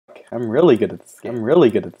I'm really good at this game. I'm really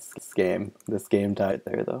good at this game. This game type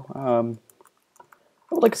there though. I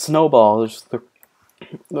would like a snowball. Just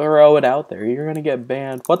throw it out there. You're gonna get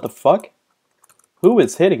banned. What the fuck? Who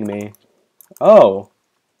is hitting me? Oh.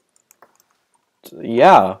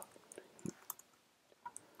 Yeah.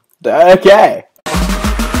 Okay.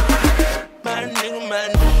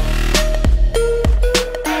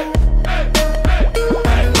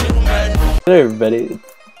 Hey everybody,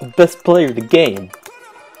 the best player of the game.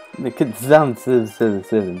 The kid sounds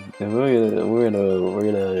 777, and we're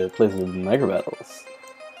gonna play some micro battles.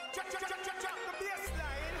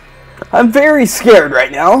 I'm very scared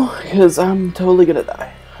right now because I'm totally gonna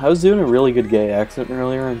die. I was doing a really good gay accent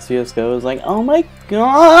earlier in CS:GO. I was like, oh my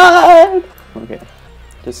god. Okay,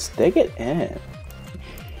 just stick it in.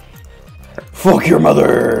 Fuck your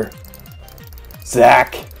mother,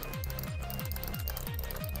 Zach.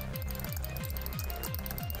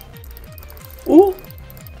 Ooh.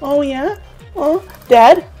 Oh yeah? Oh,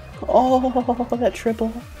 Dad? Oh, that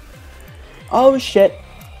triple. Oh shit.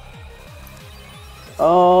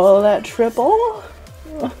 Oh, that triple.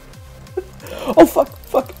 Oh fuck,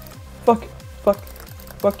 fuck, fuck, fuck,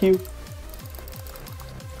 fuck you.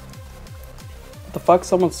 What the fuck?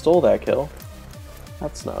 Someone stole that kill.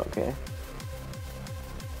 That's not okay.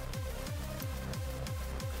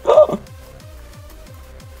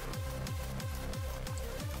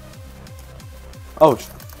 Oh,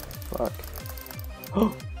 fuck.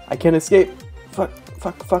 I can't escape. Fuck,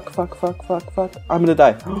 fuck, fuck, fuck, fuck, fuck, fuck. I'm gonna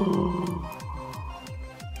die.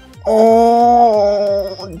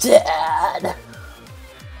 Oh, Dad.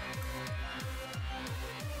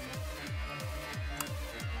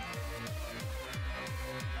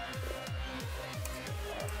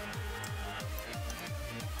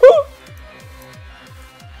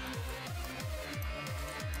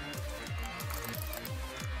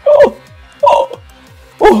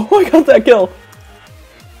 Oh, I got that kill!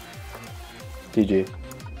 GG.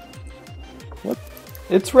 What?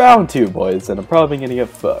 It's round 2, boys, and I'm probably gonna get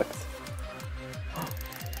fucked.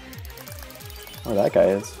 Oh, that guy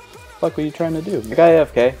is. What are you trying to do? The guy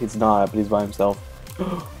AFK? He's not, but he's by himself.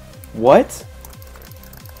 What?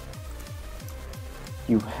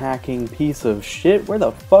 You hacking piece of shit? Where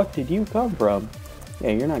the fuck did you come from?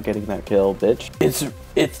 Yeah, you're not getting that kill, bitch.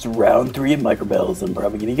 It's round 3 of micro battles. I'm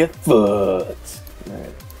probably gonna get fucked.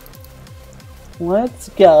 Alright. Let's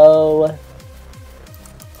go.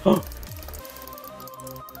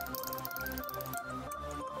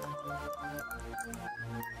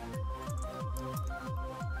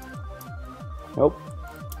 Nope.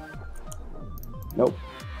 Nope.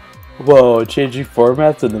 Whoa, changing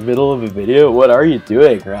formats in the middle of a video? What are you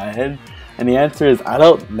doing, Ryan? And the answer is, I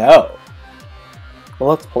don't know. Well,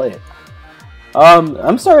 let's play it.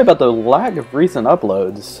 I'm sorry about the lack of recent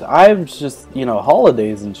uploads. I've just, you know,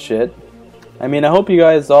 holidays and shit. I mean, I hope you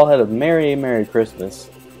guys all had a Merry Christmas.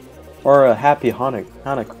 Or a Happy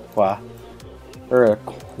Hanukkah. Or a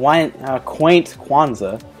quaint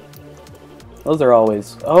Kwanzaa. Those are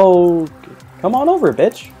always... Oh, come on over,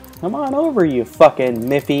 bitch. Come on over, you fucking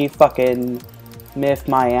miffy fucking miff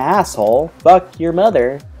my asshole. Fuck your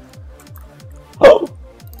mother. Oh!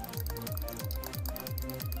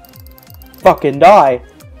 Fucking die.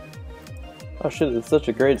 Oh shit, it's such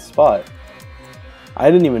a great spot.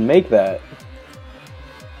 I didn't even make that.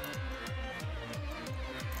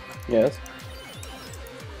 Yes.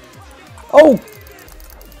 Oh!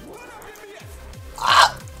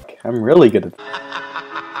 I'm really good at